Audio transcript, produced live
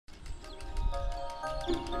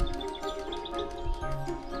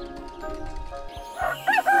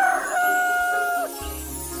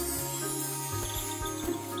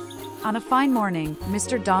On a fine morning,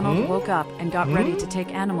 Mr. Donald woke up and got ready to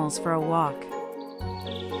take animals for a walk.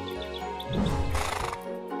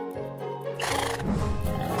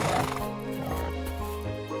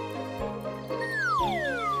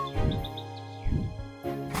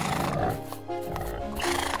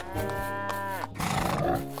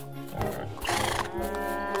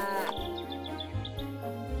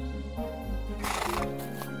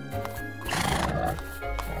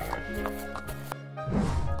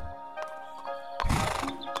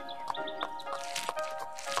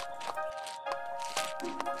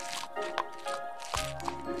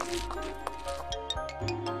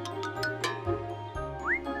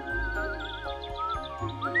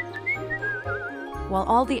 While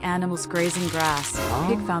all the animals grazing grass,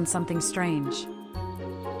 Pig found something strange.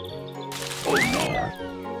 Oh no!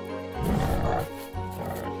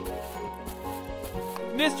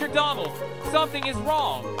 Mr. Donald, something is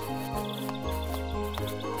wrong.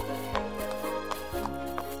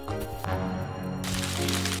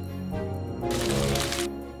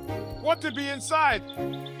 What could be inside?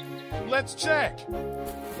 Let's check.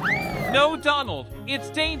 No, Donald, it's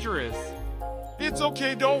dangerous. It's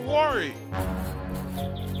okay, don't worry.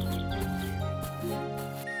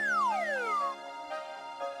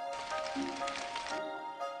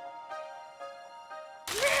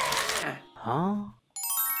 Huh?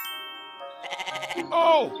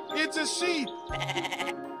 Oh, it's a sheep.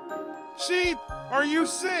 Sheep, are you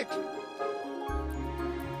sick?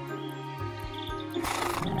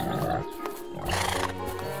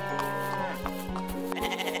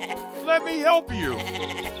 Let me help you.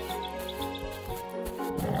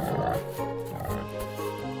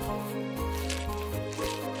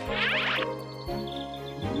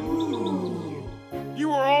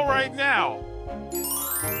 You are all right now.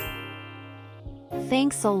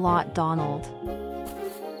 Thanks a lot, Donald.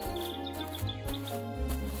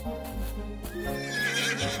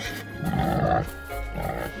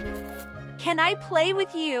 Can I play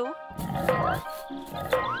with you?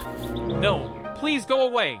 No, please go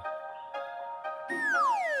away.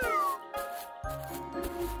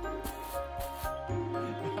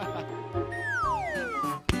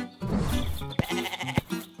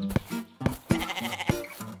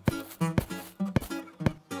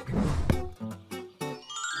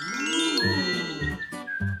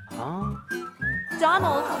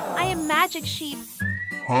 Donald, I am Magic Sheep.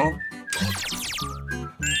 Huh?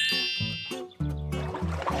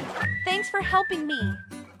 Thanks for helping me.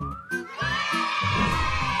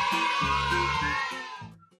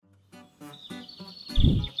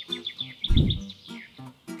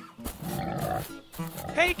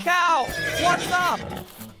 Hey, cow! What's up?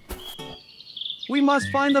 We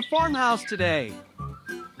must find the farmhouse today.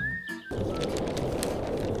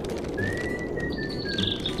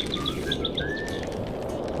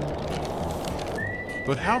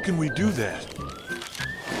 But how can we do that?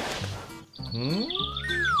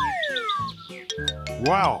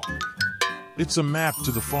 Wow, it's a map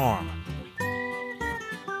to the farm.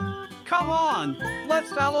 Come on,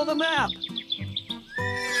 let's follow the map.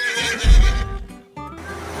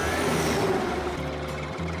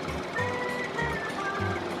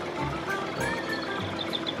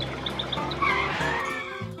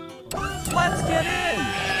 Let's get in.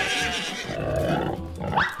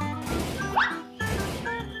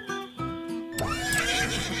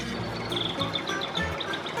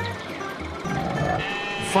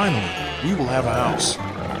 Finally, we will have a house.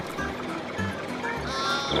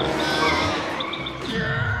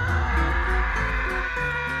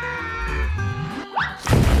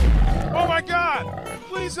 Oh my God!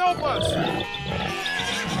 Please help us!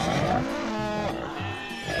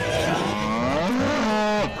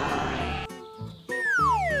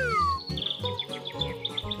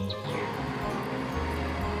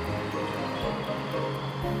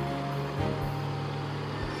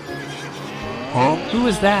 Huh? Who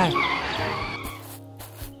is that?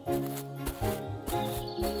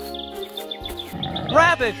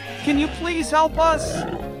 Rabbit, can you please help us?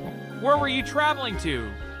 Where were you traveling to?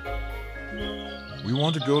 We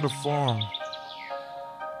want to go to farm.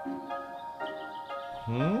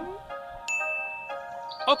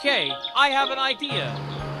 Okay, I have an idea.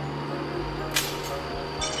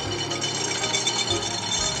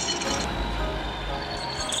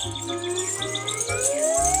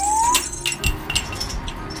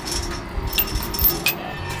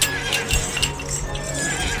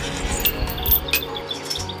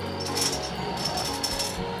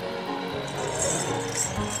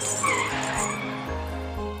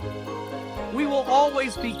 We will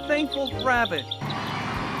always be thankful, Rabbit.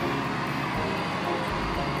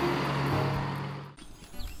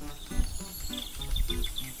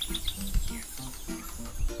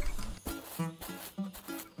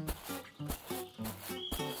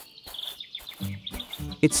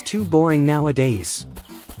 It's too boring nowadays.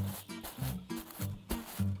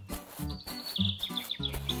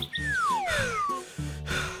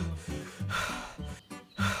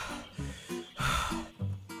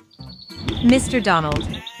 Mr. Donald.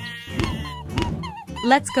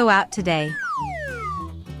 Let's go out today.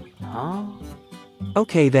 Huh?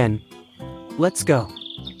 Okay then. Let's go.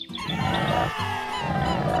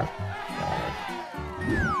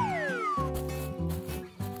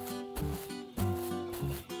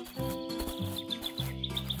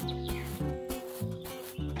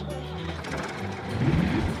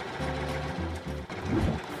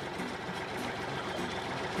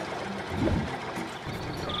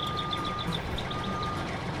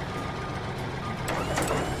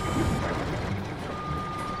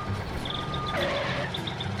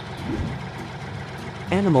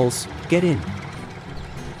 Animals, get in.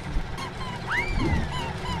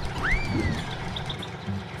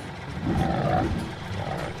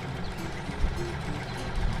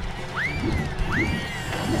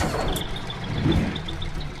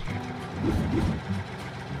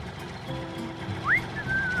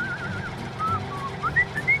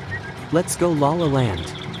 Let's go La La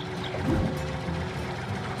Land.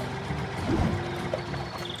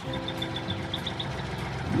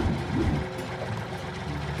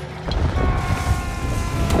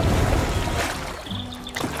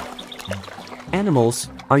 Animals,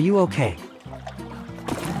 are you okay?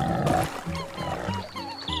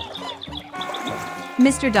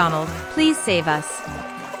 Mr. Donald, please save us.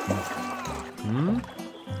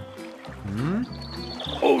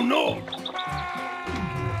 Oh no!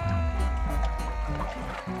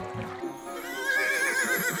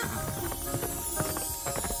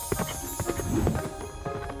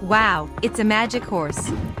 Wow, it's a magic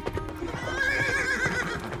horse.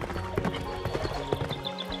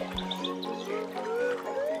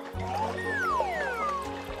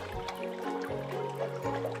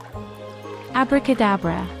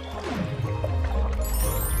 Abracadabra.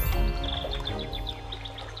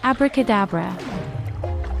 Abracadabra.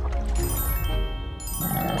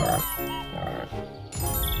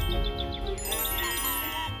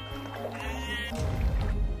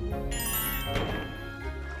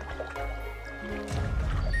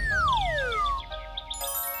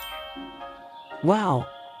 Wow,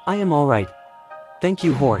 I am alright. Thank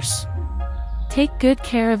you, horse. Take good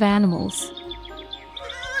care of animals.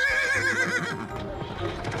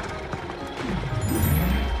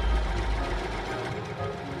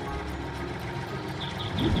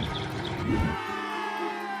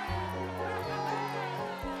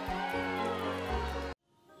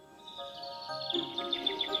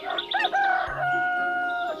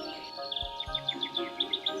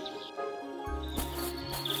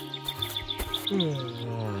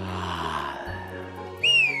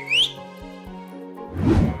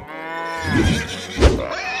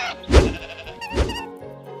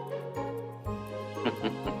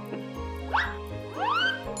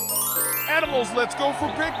 Animals, let's go for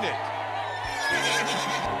picnic.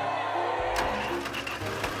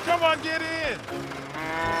 Come on, get in.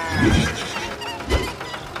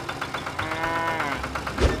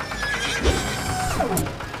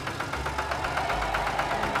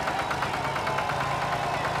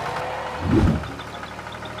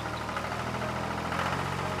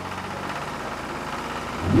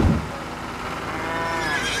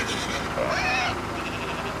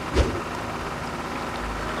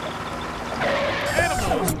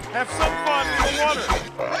 Animals, have some fun in the water.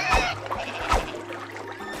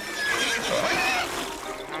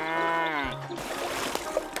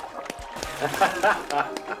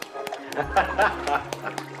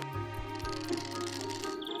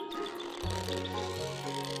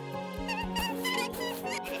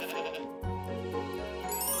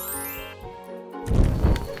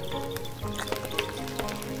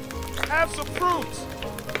 Have some fruits.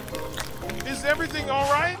 Is everything all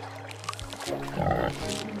right?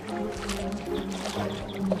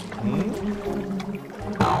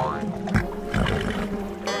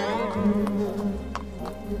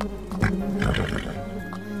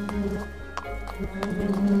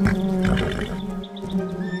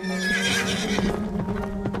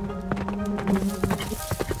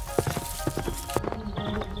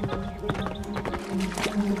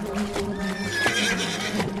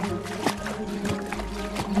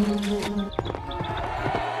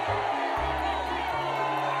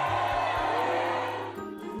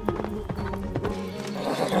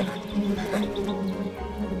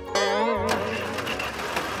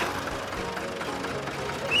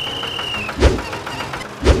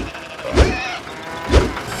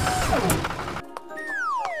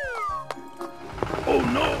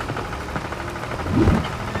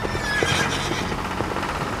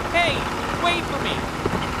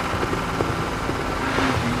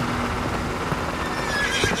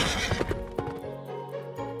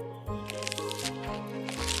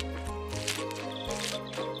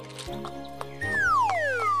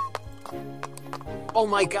 Oh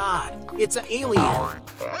my god, it's an alien.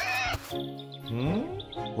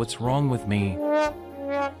 What's wrong with me?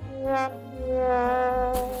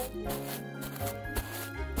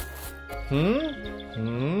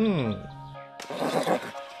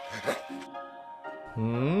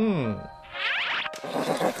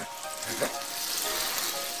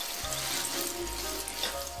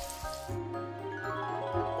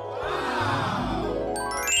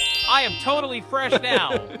 I am totally fresh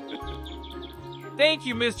now. Thank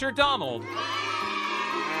you, Mr. Donald.